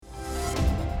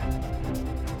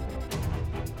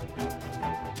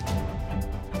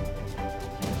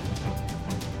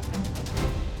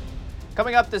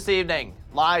Coming up this evening,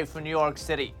 live from New York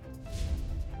City.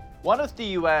 What if the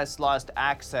U.S. lost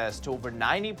access to over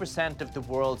 90% of the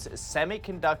world's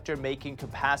semiconductor making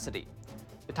capacity?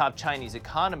 The top Chinese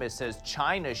economist says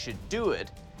China should do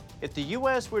it if the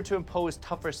U.S. were to impose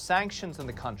tougher sanctions on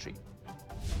the country.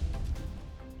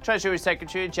 Treasury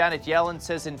Secretary Janet Yellen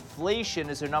says inflation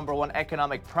is her number one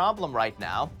economic problem right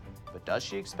now, but does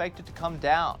she expect it to come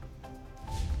down?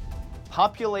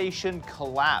 Population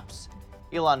collapse.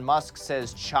 Elon Musk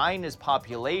says China's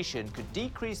population could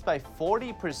decrease by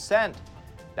 40%.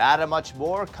 That and much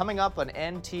more coming up on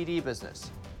NTD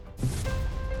Business.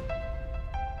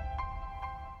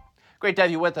 Great to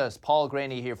have you with us. Paul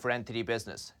Graney here for NTD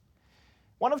Business.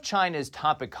 One of China's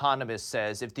top economists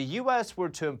says if the U.S. were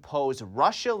to impose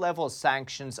Russia-level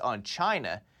sanctions on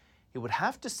China, it would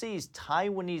have to seize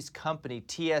Taiwanese company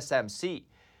TSMC.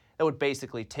 That would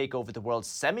basically take over the world's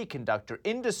semiconductor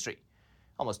industry.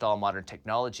 Almost all modern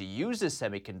technology uses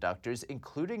semiconductors,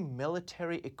 including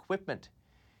military equipment.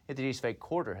 NTD's Faye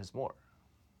Quarter has more.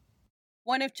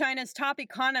 One of China's top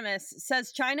economists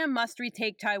says China must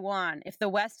retake Taiwan if the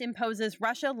West imposes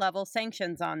Russia-level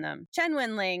sanctions on them. Chen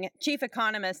Wenling, chief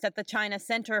economist at the China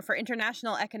Center for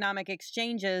International Economic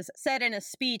Exchanges, said in a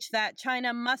speech that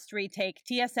China must retake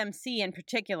TSMC in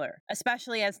particular,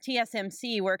 especially as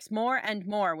TSMC works more and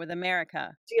more with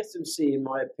America. TSMC, in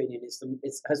my opinion,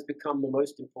 has become the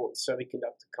most important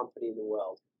semiconductor company in the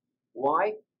world.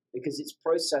 Why? Because its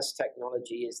process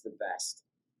technology is the best.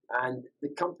 And the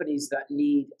companies that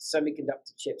need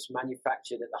semiconductor chips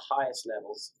manufactured at the highest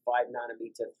levels, 5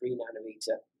 nanometer, 3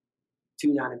 nanometer, 2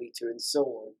 nanometer, and so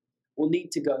on, will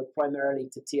need to go primarily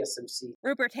to TSMC.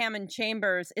 Rupert Hammond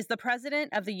Chambers is the president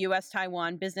of the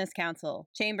U.S.-Taiwan Business Council.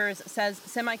 Chambers says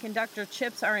semiconductor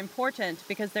chips are important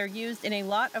because they're used in a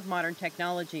lot of modern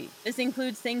technology. This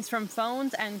includes things from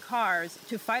phones and cars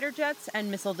to fighter jets and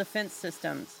missile defense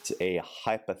systems. It's a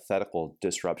hypothetical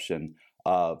disruption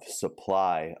of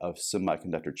supply of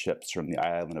semiconductor chips from the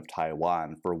island of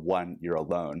Taiwan for 1 year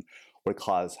alone would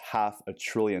cause $500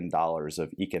 billion of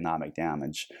economic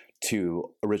damage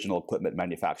to original equipment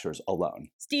manufacturers alone.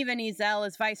 Stephen Ezel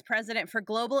is Vice President for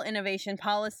Global Innovation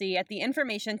Policy at the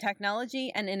Information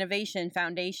Technology and Innovation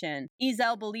Foundation.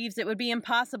 Ezel believes it would be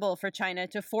impossible for China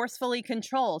to forcefully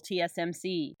control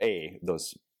TSMC. A,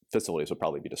 those facilities would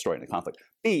probably be destroyed in the conflict.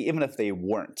 B, even if they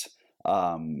weren't,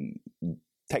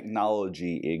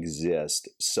 technology exists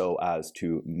so as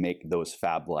to make those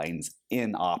fab lines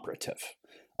inoperative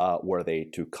were they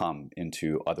to come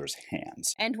into others'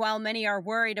 hands. And while many are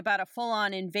worried about a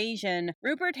full-on invasion,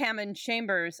 Rupert Hammond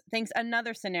Chambers thinks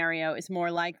another scenario is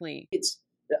more likely. It's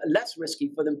less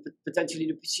risky for them potentially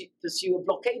to pursue a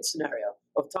blockade scenario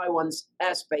of Taiwan's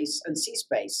airspace and sea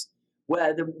space,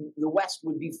 where the West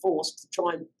would be forced to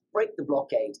try and break the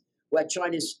blockade, where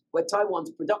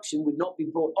Taiwan's production would not be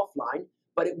brought offline,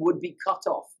 but it would be cut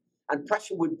off, and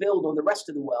pressure would build on the rest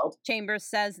of the world. Chambers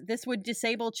says this would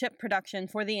disable chip production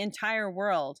for the entire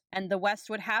world, and the West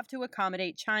would have to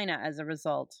accommodate China as a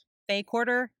result. Faye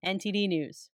Quarter, NTD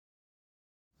News.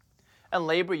 And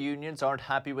labor unions aren't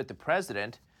happy with the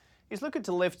president. He's looking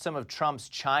to lift some of Trump's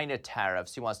China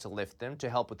tariffs. He wants to lift them to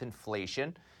help with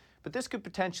inflation, but this could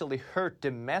potentially hurt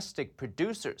domestic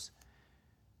producers.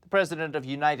 The president of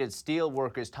United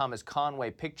Steelworkers, Thomas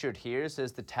Conway, pictured here,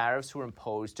 says the tariffs were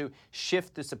imposed to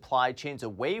shift the supply chains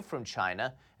away from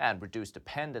China and reduce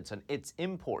dependence on its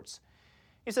imports.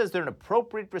 He says they're an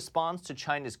appropriate response to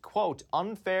China's, quote,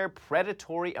 unfair,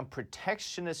 predatory, and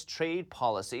protectionist trade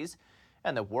policies,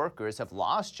 and that workers have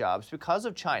lost jobs because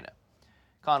of China.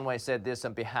 Conway said this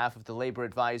on behalf of the Labor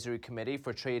Advisory Committee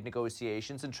for Trade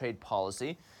Negotiations and Trade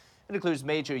Policy. It includes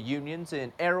major unions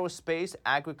in aerospace,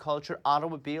 agriculture,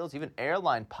 automobiles, even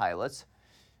airline pilots.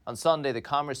 On Sunday, the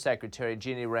Commerce Secretary,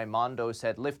 Ginny Raimondo,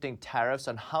 said lifting tariffs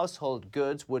on household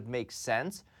goods would make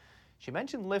sense. She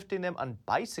mentioned lifting them on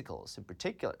bicycles in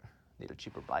particular. Need a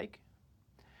cheaper bike?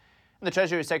 And the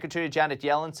Treasury Secretary, Janet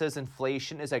Yellen, says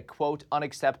inflation is at, quote,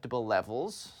 unacceptable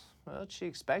levels. But she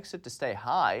expects it to stay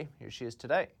high. Here she is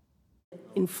today.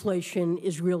 Inflation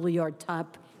is really our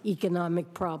top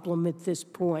economic problem at this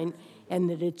point, and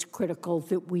that it's critical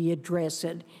that we address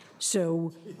it.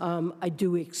 So I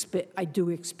do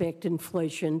expect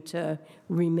inflation to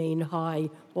remain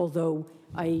high, although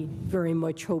I very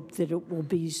much hope that it will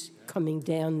be coming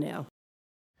down now.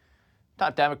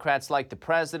 Top Democrats like the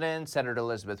president, Senator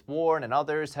Elizabeth Warren, and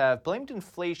others have blamed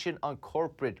inflation on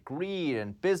corporate greed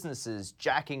and businesses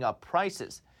jacking up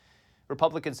prices.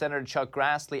 Republican Senator Chuck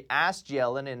Grassley asked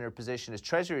Yellen in her position as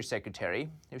Treasury Secretary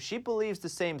if she believes the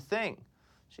same thing.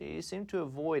 She seemed to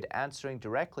avoid answering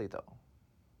directly, though.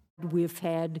 We've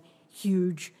had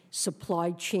huge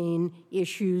supply chain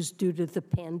issues due to the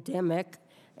pandemic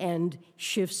and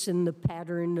shifts in the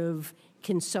pattern of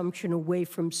consumption away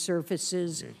from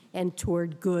services and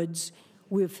toward goods.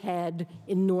 We've had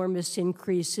enormous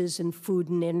increases in food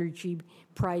and energy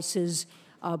prices,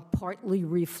 partly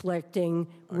reflecting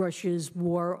Russia's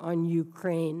war on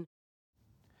Ukraine.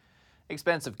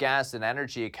 Expensive gas and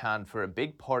energy account for a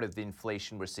big part of the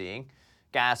inflation we're seeing.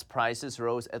 Gas prices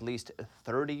rose at least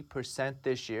 30%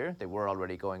 this year. They were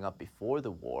already going up before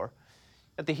the war.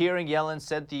 At the hearing, Yellen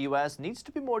said the U.S. needs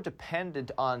to be more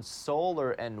dependent on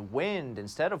solar and wind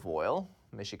instead of oil.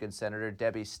 Michigan Senator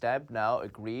Debbie Stabenow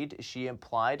agreed. She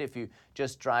implied if you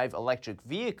just drive electric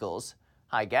vehicles,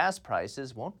 high gas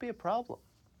prices won't be a problem.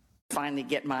 Finally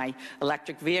get my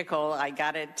electric vehicle. I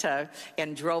got it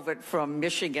and drove it from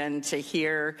Michigan to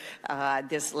here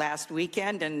this last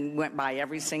weekend and went by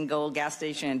every single gas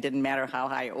station and didn't matter how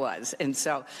high it was. And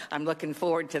so I'm looking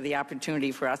forward to the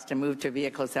opportunity for us to move to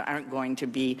vehicles that aren't going to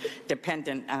be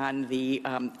dependent on the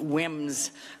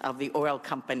whims of the oil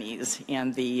companies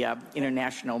and the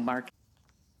international market.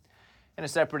 In a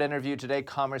separate interview today,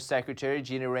 Commerce Secretary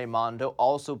Gina Raimondo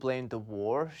also blamed the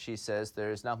war. She says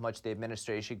there's not much the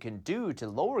administration can do to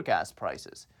lower gas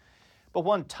prices. But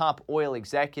one top oil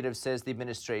executive says the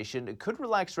administration could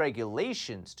relax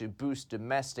regulations to boost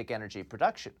domestic energy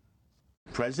production.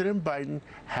 President Biden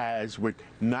has, with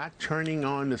not turning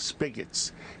on the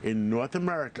spigots in North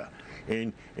America,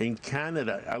 in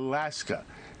Canada, Alaska,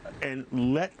 and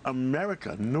let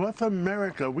America, North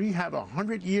America, we have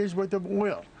 100 years worth of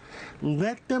oil.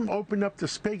 Let them open up the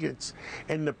spigots,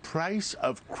 and the price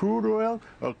of crude oil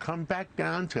will come back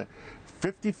down to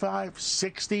 55,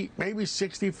 60, maybe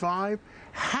 65,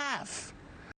 half.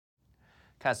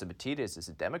 Casabatides is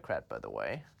a Democrat, by the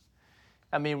way.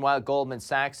 And meanwhile, Goldman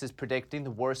Sachs is predicting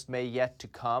the worst may yet to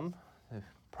come. The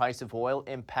price of oil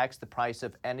impacts the price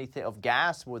of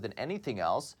gas more than anything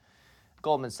else.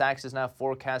 Goldman Sachs is now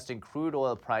forecasting crude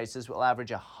oil prices will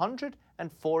average $140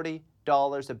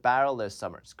 a barrel this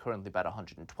summer. It's currently about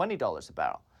 $120 a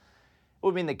barrel. It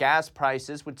would mean the gas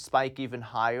prices would spike even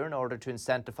higher in order to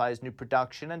incentivize new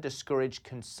production and discourage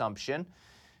consumption.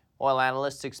 Oil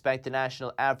analysts expect the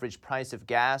national average price of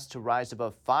gas to rise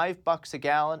above $5 a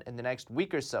gallon in the next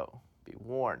week or so. Be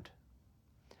warned.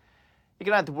 You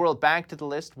can add the World Bank to the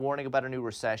list, warning about a new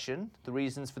recession. The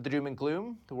reasons for the doom and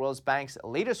gloom? The World Bank's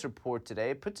latest report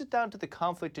today puts it down to the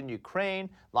conflict in Ukraine,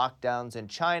 lockdowns in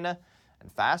China,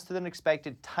 and faster than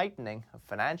expected tightening of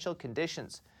financial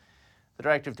conditions. The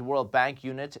director of the World Bank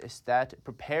unit that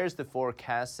prepares the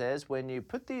forecast says when you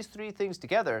put these three things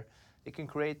together, it can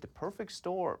create the perfect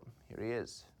storm. Here he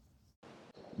is.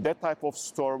 That type of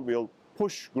storm will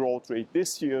push growth rate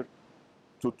this year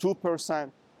to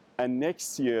 2% and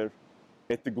next year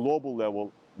at the global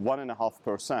level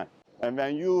 1.5%. And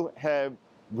when you have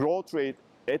growth rate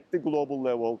at the global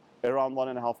level around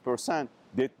 1.5%,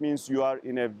 that means you are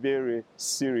in a very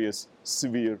serious,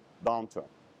 severe downturn.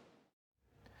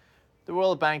 The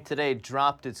World Bank today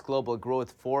dropped its global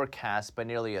growth forecast by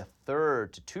nearly a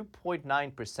third to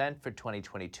 2.9% for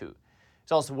 2022.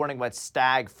 It's also warning about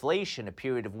stagflation, a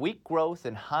period of weak growth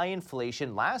and high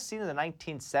inflation last seen in the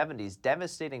 1970s,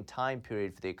 devastating time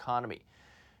period for the economy.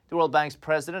 The World Bank's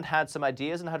president had some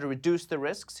ideas on how to reduce the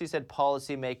risks. He said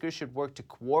policymakers should work to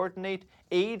coordinate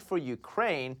aid for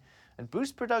Ukraine and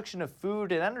boost production of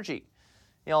food and energy.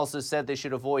 He also said they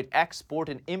should avoid export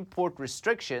and import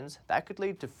restrictions that could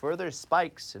lead to further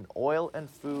spikes in oil and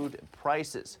food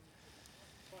prices.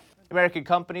 American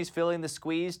companies feeling the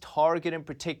squeeze, Target in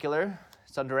particular.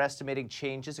 It's underestimating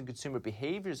changes in consumer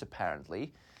behaviors,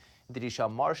 apparently.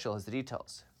 Deshaun Marshall has the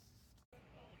details.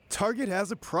 Target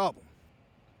has a problem.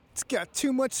 It's got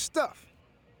too much stuff.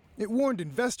 It warned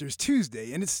investors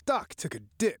Tuesday and its stock took a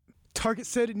dip. Target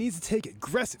said it needs to take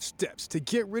aggressive steps to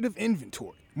get rid of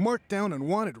inventory, mark down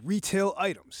unwanted retail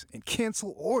items, and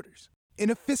cancel orders. In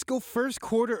a fiscal first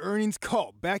quarter earnings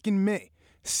call back in May,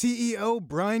 CEO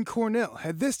Brian Cornell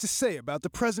had this to say about the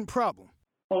present problem.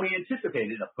 Well, we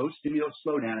anticipated a post-stimulus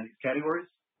slowdown in these categories,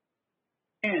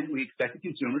 and we expected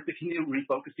consumers to continue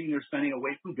refocusing their spending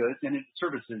away from goods and into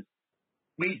services.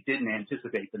 We didn't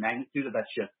anticipate the magnitude of that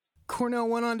shift. Cornell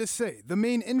went on to say the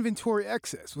main inventory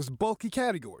excess was bulky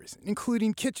categories,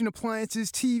 including kitchen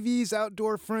appliances, TVs,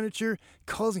 outdoor furniture,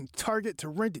 causing Target to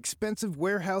rent expensive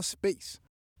warehouse space.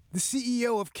 The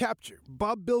CEO of Capture,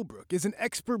 Bob Bilbrook, is an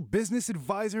expert business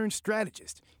advisor and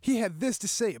strategist. He had this to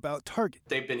say about Target.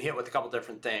 They've been hit with a couple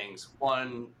different things.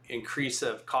 One, increase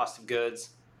of cost of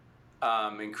goods,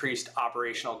 increased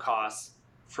operational costs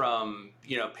from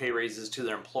pay raises to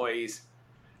their employees.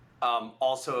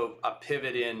 Also a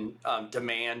pivot in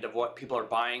demand of what people are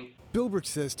buying. Bilbrook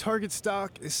says Target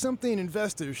stock is something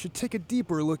investors should take a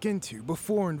deeper look into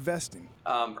before investing.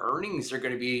 Earnings are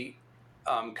going to be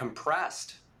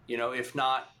compressed, if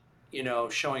not,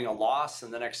 showing a loss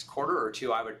in the next quarter or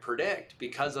two, I would predict,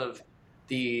 because of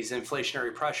these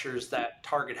inflationary pressures that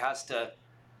Target has to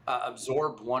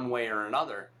absorb one way or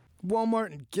another. Walmart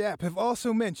and Gap have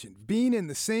also mentioned being in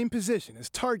the same position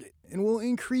as Target and will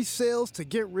increase sales to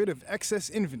get rid of excess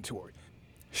inventory.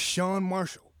 Sean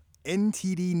Marshall,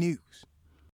 NTD News.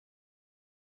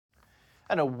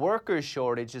 And a worker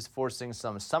shortage is forcing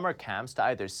some summer camps to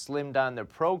either slim down their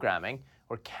programming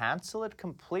or cancel it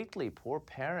completely. Poor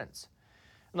parents.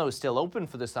 And those still open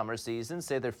for the summer season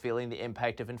say they're feeling the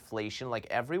impact of inflation like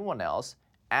everyone else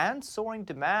and soaring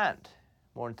demand.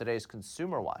 More in today's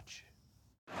Consumer Watch.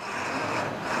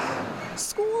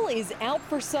 School is out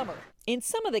for summer, and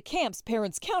some of the camps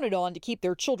parents counted on to keep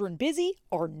their children busy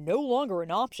are no longer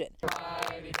an option.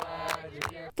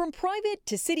 From private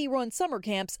to city-run summer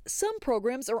camps, some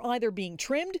programs are either being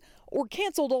trimmed or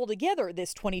canceled altogether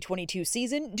this 2022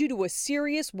 season due to a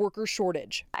serious worker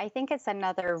shortage. I think it's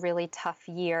another really tough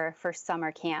year for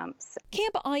summer camps.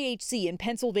 Camp IHC in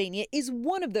Pennsylvania is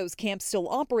one of those camps still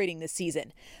operating this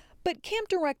season. But camp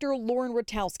director Lauren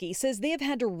Rotowski says they have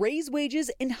had to raise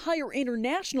wages and hire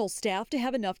international staff to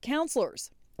have enough counselors.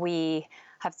 We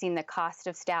have seen the cost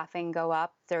of staffing go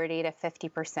up 30 to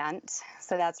 50%.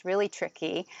 So that's really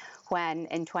tricky when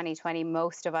in 2020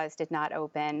 most of us did not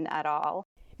open at all.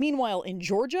 Meanwhile, in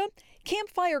Georgia,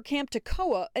 Campfire Camp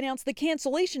Toccoa announced the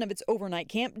cancellation of its overnight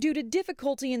camp due to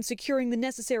difficulty in securing the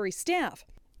necessary staff.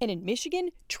 And in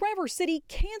Michigan, Traverse City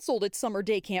canceled its summer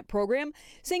day camp program,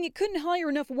 saying it couldn't hire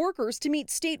enough workers to meet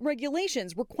state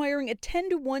regulations requiring a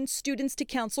 10-to-1 students to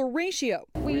counselor ratio.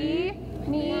 We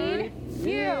need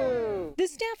you. The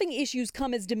staffing issues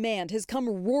come as demand has come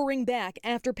roaring back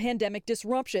after pandemic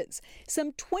disruptions.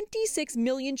 Some 26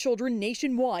 million children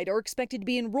nationwide are expected to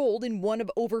be enrolled in one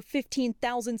of over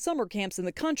 15,000 summer camps in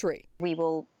the country. We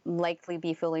will likely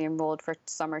be fully enrolled for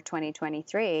summer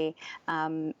 2023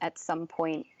 at some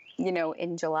point,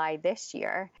 in July this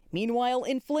year. Meanwhile,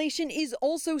 inflation is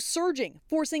also surging,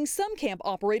 forcing some camp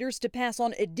operators to pass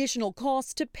on additional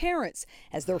costs to parents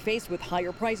as they're faced with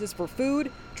higher prices for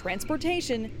food,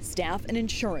 transportation, staff, and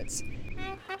insurance.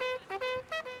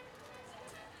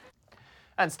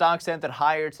 And stocks ended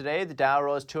higher today. The Dow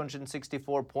rose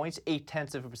 264 points,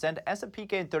 0.8%. S&P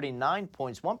gained 39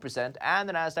 points, 1%. And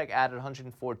the Nasdaq added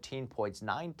 114 points,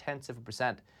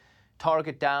 0.9%.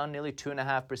 Target down nearly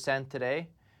 2.5% today.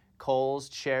 Kohl's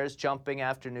shares jumping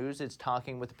after news it's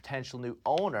talking with a potential new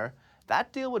owner.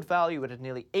 That deal would value it at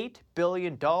nearly $8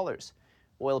 billion.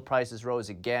 Oil prices rose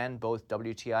again, both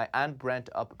WTI and Brent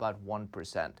up about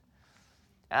 1%.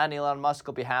 And Elon Musk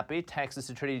will be happy. Texas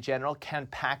Attorney General Ken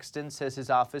Paxton says his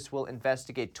office will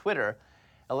investigate Twitter,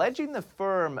 alleging the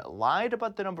firm lied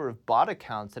about the number of bot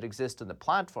accounts that exist on the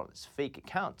platform as fake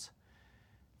accounts.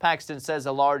 Paxton says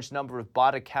a large number of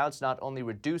bot accounts not only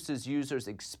reduces users'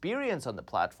 experience on the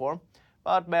platform,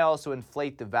 but may also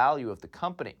inflate the value of the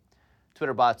company.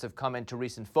 Twitter bots have come into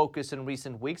recent focus in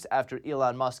recent weeks after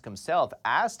Elon Musk himself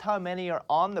asked how many are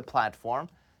on the platform.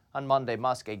 On Monday,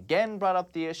 Musk again brought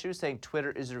up the issue, saying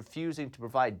Twitter is refusing to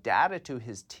provide data to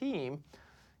his team.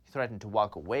 He threatened to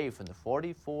walk away from the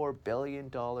 $44 billion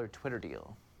Twitter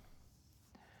deal.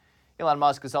 Elon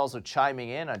Musk is also chiming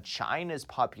in on China's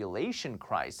population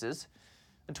crisis.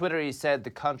 On Twitter, he said the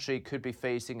country could be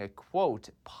facing a, quote,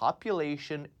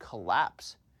 population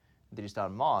collapse.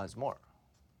 Diristan Ma has more.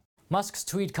 Musk's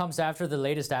tweet comes after the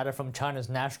latest data from China's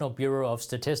National Bureau of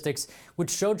Statistics,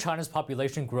 which showed China's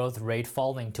population growth rate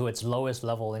falling to its lowest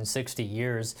level in 60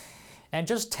 years. And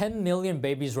just 10 million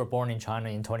babies were born in China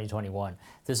in 2021.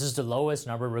 This is the lowest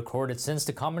number recorded since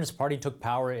the Communist Party took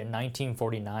power in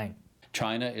 1949.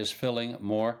 China is filling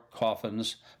more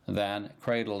coffins than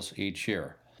cradles each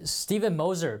year. Stephen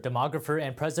Moser, demographer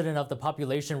and president of the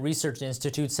Population Research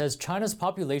Institute, says China's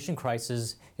population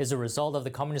crisis is a result of the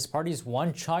Communist Party's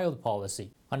one-child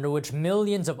policy, under which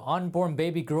millions of unborn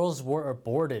baby girls were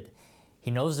aborted.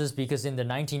 He knows this because in the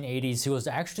 1980s, he was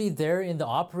actually there in the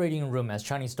operating room as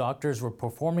Chinese doctors were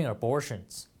performing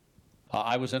abortions.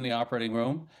 I was in the operating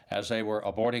room as they were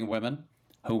aborting women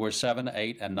who were 7,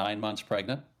 8, and 9 months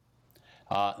pregnant.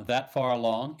 That far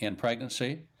along in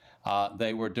pregnancy,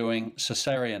 they were doing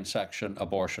cesarean section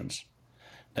abortions.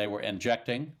 They were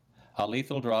injecting a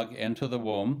lethal drug into the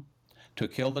womb to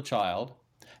kill the child,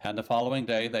 and the following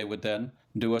day they would then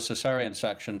do a cesarean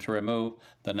section to remove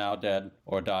the now dead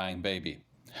or dying baby.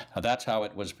 That's how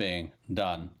it was being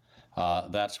done.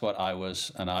 That's what I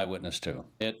was an eyewitness to.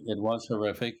 It was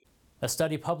horrific. A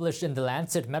study published in the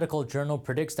Lancet Medical Journal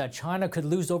predicts that China could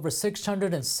lose over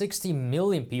 660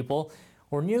 million people,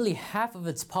 or nearly half of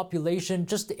its population,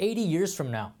 just 80 years from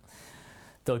now.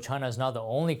 Though China is not the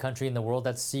only country in the world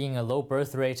that's seeing a low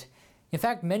birth rate. In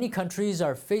fact, many countries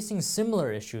are facing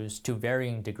similar issues to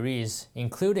varying degrees,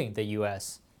 including the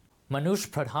US. Manoush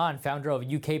Pradhan, founder of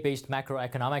a UK-based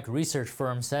macroeconomic research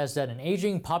firm, says that an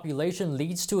aging population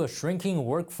leads to a shrinking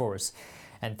workforce,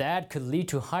 and that could lead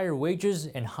to higher wages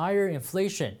and higher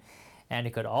inflation, and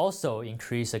it could also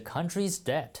increase a country's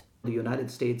debt. The United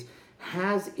States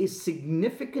has a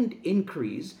significant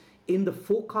increase in the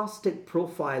forecasted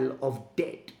profile of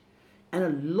debt, and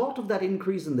a lot of that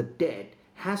increase in the debt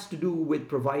has to do with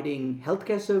providing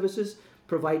healthcare services,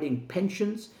 providing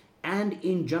pensions, and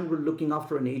in general looking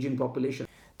after an aging population.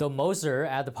 Though Moser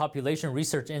at the Population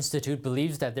Research Institute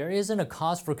believes that there isn't a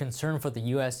cause for concern for the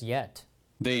U.S. yet.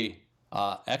 The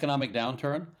economic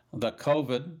downturn, the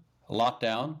COVID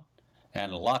lockdown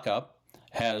and lockup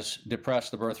has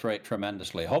depressed the birth rate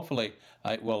tremendously. Hopefully,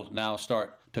 it will now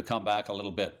start to come back a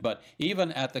little bit. But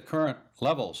even at the current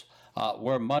levels,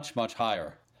 we're much, much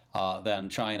higher than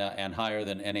China and higher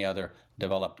than any other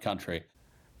developed country.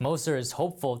 Moser is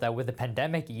hopeful that with the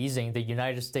pandemic easing, the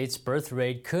United States birth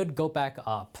rate could go back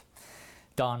up.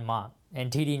 Don Mott,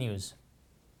 NTD News.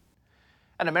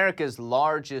 And America's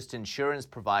largest insurance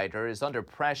provider is under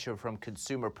pressure from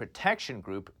consumer protection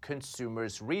group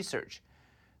Consumers Research.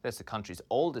 That's the country's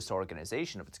oldest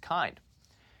organization of its kind.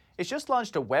 It's just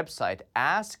launched a website,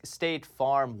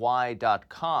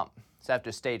 AskStateFarmWhy.com. It's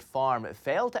after State Farm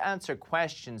failed to answer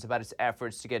questions about its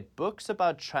efforts to get books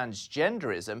about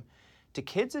transgenderism to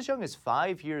kids as young as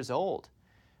 5 years old.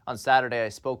 On Saturday, I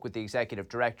spoke with the executive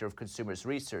director of Consumers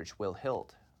Research, Will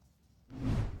Hild.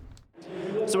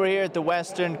 So we're here at the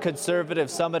Western Conservative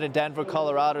Summit in Denver,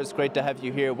 Colorado. It's great to have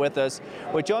you here with us.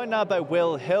 We're joined now by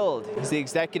Will Hild. He's the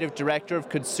executive director of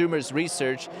Consumers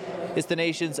Research. It's the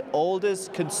nation's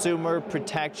oldest consumer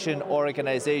protection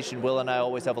organization. Will and I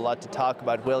always have a lot to talk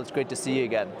about. Will, it's great to see you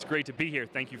again. It's great to be here.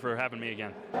 Thank you for having me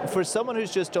again. For someone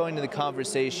who's just joining the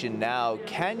conversation now,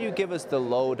 can you give us the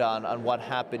lowdown on what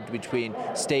happened between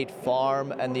State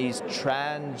Farm and these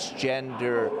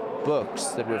transgender books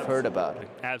that we've heard about?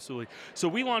 Absolutely. So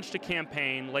we launched a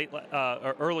campaign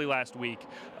early last week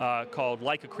called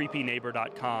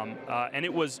LikeACreepyNeighbor.com, and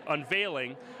it was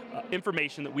unveiling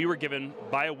information that we were given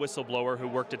by a whistleblower who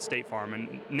worked at State Farm,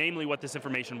 and namely what this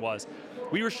information was.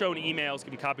 We were shown emails,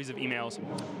 given copies of emails,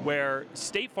 where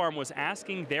State Farm was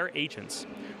asking their agents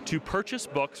to purchase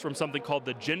books from something called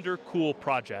the Gender Cool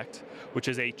Project, which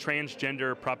is a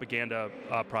transgender propaganda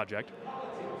project.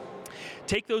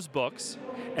 Take those books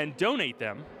and donate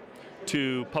them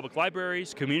to public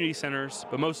libraries, community centers,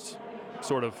 but most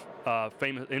sort of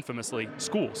infamously,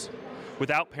 schools,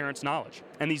 without parents' knowledge.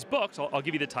 And these books, I'll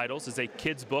give you the titles, is a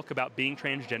kid's book about being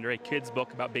transgender, a kid's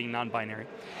book about being non-binary.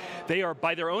 They are,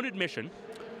 by their own admission,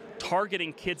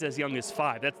 targeting kids as young as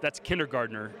 5. That's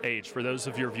kindergartner age for those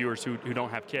of your viewers who don't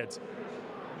have kids.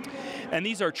 And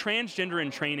these are transgender in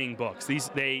training books.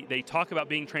 They talk about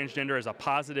being transgender as a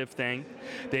positive thing.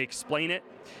 They explain it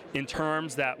in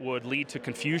terms that would lead to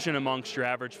confusion amongst your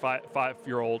average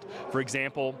five-year-old. For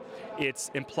example, it's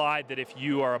implied that if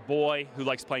you are a boy who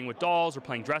likes playing with dolls or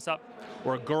playing dress up,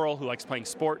 or a girl who likes playing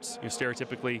sports,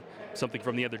 stereotypically something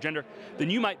from the other gender, then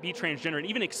you might be transgender, and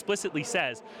even explicitly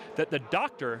says that the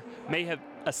doctor may have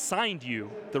assigned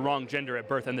you the wrong gender at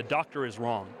birth, and the doctor is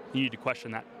wrong. You need to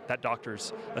question that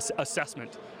doctor's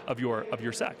assessment of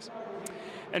your sex.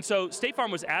 And so State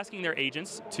Farm was asking their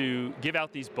agents to give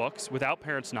out these books without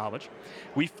parents' knowledge.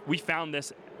 We found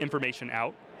this information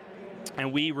out,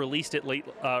 and we released it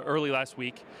early last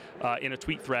week in a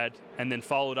tweet thread, and then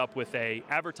followed up with a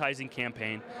advertising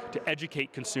campaign to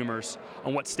educate consumers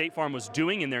on what State Farm was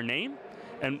doing in their name,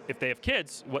 and if they have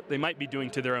kids, what they might be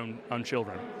doing to their own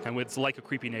children. And it's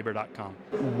LikeACreepyNeighbor.com.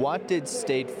 What did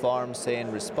State Farm say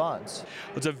in response?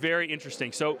 It's a very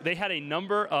interesting. So they had a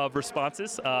number of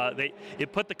responses.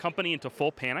 It put the company into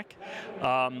full panic.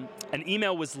 An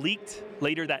email was leaked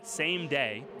later that same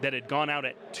day that had gone out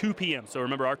at 2 p.m. So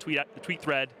remember, our tweet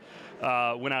thread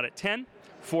went out at 10.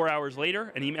 4 hours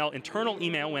later, an internal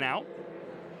email went out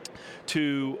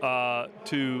to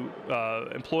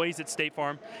employees at State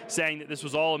Farm saying that this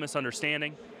was all a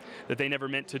misunderstanding, that they never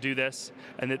meant to do this,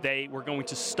 and that they were going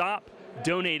to stop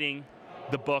donating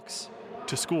the books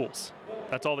to schools.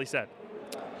 That's all they said.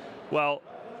 Well,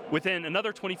 within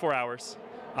another 24 hours,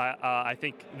 I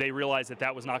think they realized that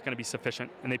that was not going to be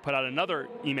sufficient, and they put out another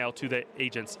email to the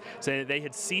agents saying that they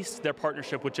had ceased their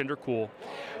partnership with GenderCool,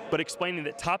 but explaining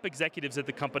that top executives at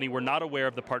the company were not aware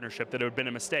of the partnership, that it had been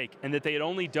a mistake, and that they had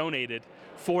only donated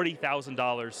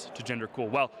 $40,000 to GenderCool.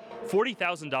 Well,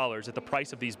 $40,000 at the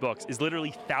price of these books is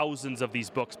literally thousands of these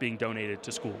books being donated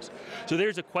to schools. So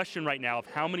there's a question right now of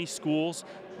how many schools,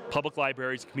 public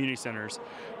libraries, community centers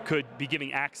could be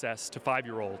giving access to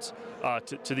 5-year-olds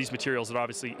to these materials that are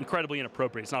obviously incredibly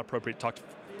inappropriate. It's not appropriate to talk to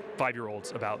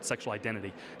 5-year-olds about sexual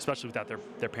identity, especially without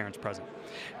their parents present.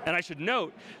 And I should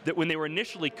note that when they were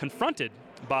initially confronted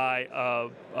by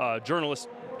journalists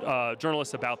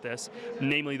about this,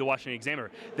 namely the Washington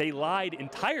Examiner, they lied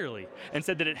entirely and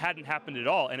said that it hadn't happened at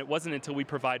all. And it wasn't until we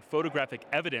provide photographic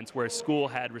evidence where a school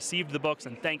had received the books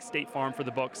and thanked State Farm for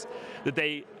the books that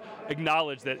they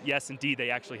acknowledged that, yes, indeed,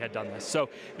 they actually had done this. So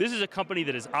this is a company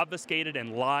that has obfuscated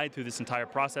and lied through this entire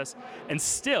process and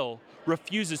still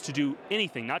refuses to do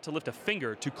anything, not to lift a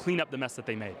finger, to clean up the mess that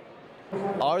they made.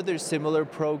 Are there similar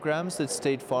programs that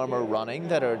State Farm are running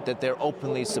that they're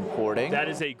openly supporting? That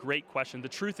is a great question. The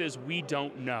truth is we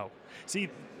don't know. See,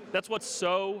 that's what's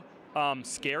so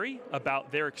scary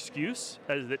about their excuse,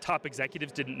 that top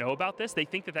executives didn't know about this. They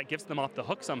think that that gets them off the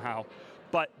hook somehow.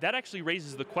 But that actually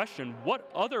raises the question,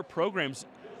 what other programs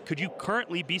could you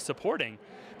currently be supporting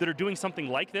that are doing something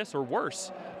like this or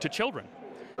worse to children?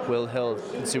 Will Hill,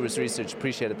 Consumers Research.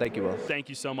 Appreciate it. Thank you, Will. Thank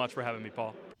you so much for having me,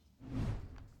 Paul.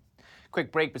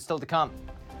 Quick break, but still to come.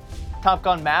 Top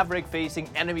Gun Maverick facing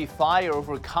enemy fire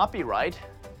over copyright.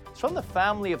 It's from the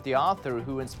family of the author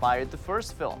who inspired the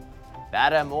first film.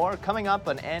 That and more coming up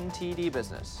on NTD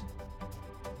Business.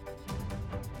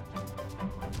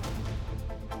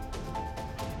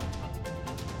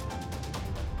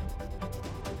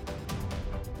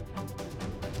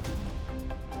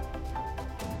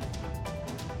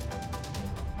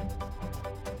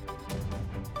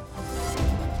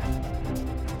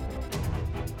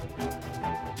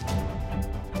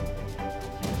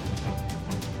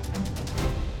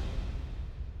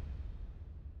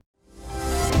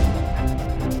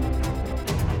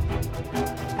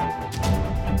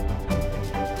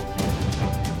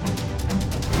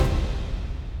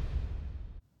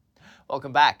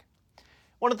 Welcome back.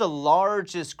 One of the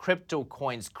largest crypto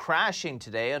coins crashing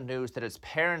today on news that its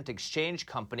parent exchange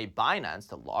company Binance,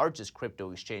 the largest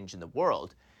crypto exchange in the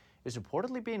world, is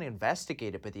reportedly being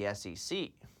investigated by the SEC.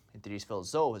 Idris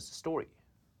Felzo has the story.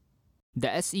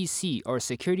 The SEC, or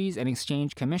Securities and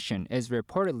Exchange Commission, is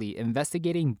reportedly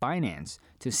investigating Binance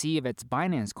to see if its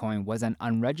Binance coin was an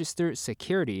unregistered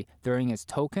security during its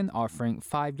token offering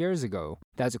 5 years ago.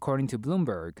 That's according to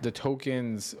Bloomberg. The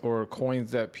tokens or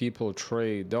coins that people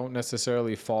trade don't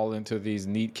necessarily fall into these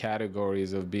neat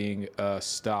categories of being a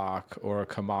stock or a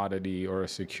commodity or a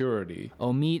security.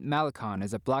 Omid Malikan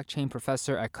is a blockchain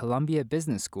professor at Columbia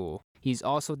Business School. He's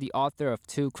also the author of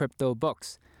 2 crypto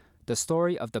books, The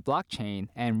Story of the Blockchain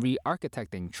and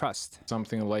Re-architecting Trust.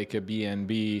 Something like a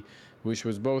BNB, which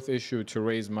was both issued to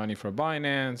raise money for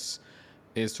Binance,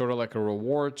 is sort of like a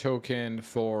reward token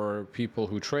for people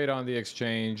who trade on the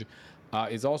exchange,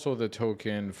 is also the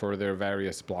token for their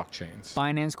various blockchains.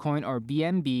 Binance Coin, or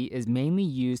BNB, is mainly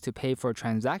used to pay for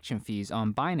transaction fees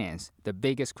on Binance, the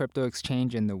biggest crypto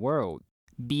exchange in the world.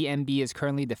 BNB is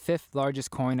currently the 5th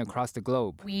largest coin across the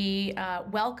globe. We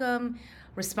welcome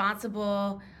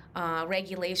responsible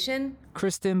regulation.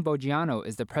 Kristen Boggiano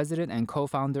is the president and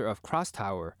co-founder of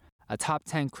Crosstower, a top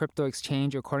 10 crypto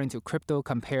exchange according to Crypto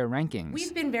Compare rankings.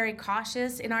 We've been very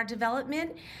cautious in our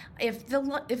development. If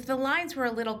the lines were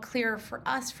a little clearer for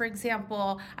us, for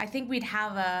example, I think we'd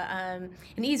have an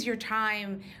easier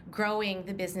time growing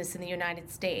the business in the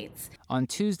United States. On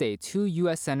Tuesday, 2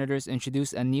 U.S. senators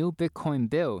introduced a new Bitcoin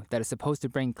bill that is supposed to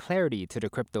bring clarity to the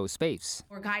crypto space.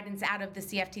 Or guidance out of the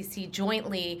CFTC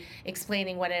jointly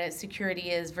explaining what a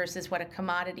security is versus what a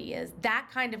commodity is. That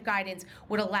kind of guidance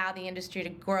would allow the industry to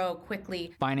grow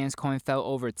quickly. Binance Coin fell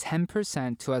over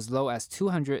 10% to as low as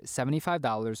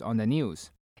 $275 on the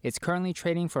news. It's currently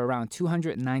trading for around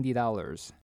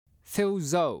 $290. Phil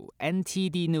Zhou,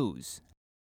 NTD News.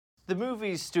 The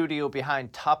movie studio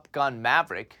behind Top Gun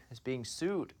Maverick is being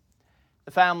sued.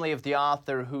 The family of the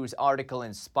author whose article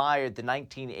inspired the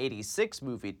 1986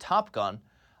 movie Top Gun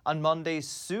on Monday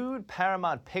sued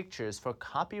Paramount Pictures for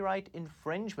copyright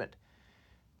infringement.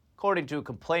 According to a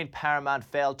complaint, Paramount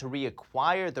failed to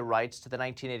reacquire the rights to the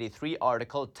 1983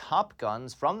 article Top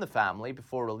Guns from the family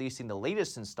before releasing the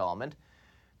latest installment.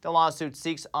 The lawsuit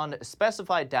seeks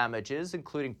unspecified damages,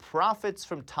 including profits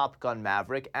from Top Gun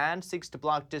Maverick, and seeks to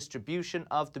block distribution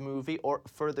of the movie or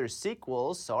further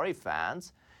sequels. Sorry,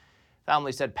 fans.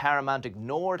 Family said Paramount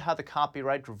ignored how the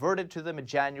copyright reverted to them in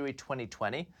January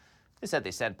 2020. They said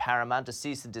they sent Paramount a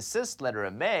cease and desist letter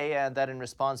in May, and that in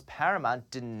response, Paramount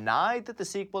denied that the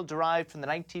sequel derived from the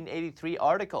 1983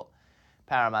 article.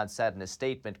 Paramount said in a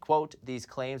statement, quote, "These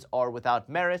claims are without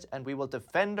merit and we will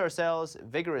defend ourselves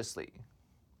vigorously."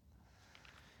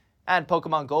 And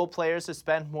Pokemon Go players have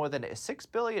spent more than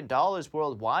 $6 billion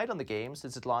worldwide on the game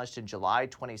since it launched in July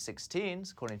 2016,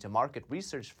 according to market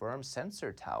research firm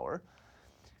Sensor Tower.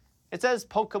 It says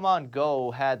Pokemon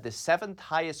Go had the 7th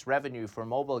highest revenue for a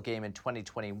mobile game in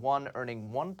 2021, earning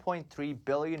 $1.3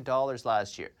 billion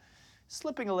last year.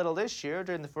 Slipping a little this year,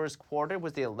 during the first quarter,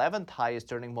 was the 11th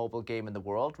highest earning mobile game in the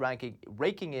world,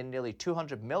 raking in nearly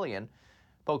 $200 million.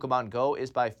 Pokemon Go is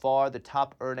by far the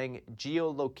top earning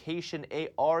geolocation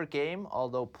AR game,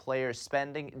 although player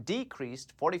spending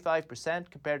decreased 45%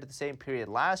 compared to the same period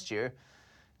last year.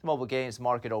 The mobile games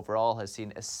market overall has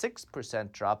seen a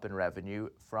 6% drop in revenue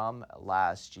from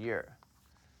last year.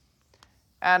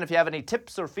 And if you have any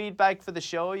tips or feedback for the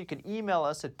show, you can email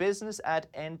us at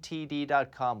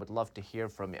business@ntd.com. We'd love to hear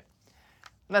from you.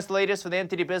 And that's the latest for the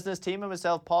NTD Business team and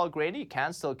myself, Paul Grady. You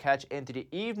can still catch NTD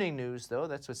Evening News, though.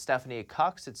 That's with Stephanie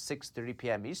Cox at 6:30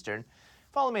 p.m. Eastern.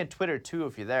 Follow me on Twitter, too,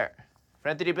 if you're there. For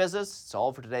NTD Business, it's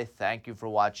all for today. Thank you for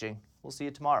watching. We'll see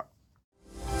you tomorrow.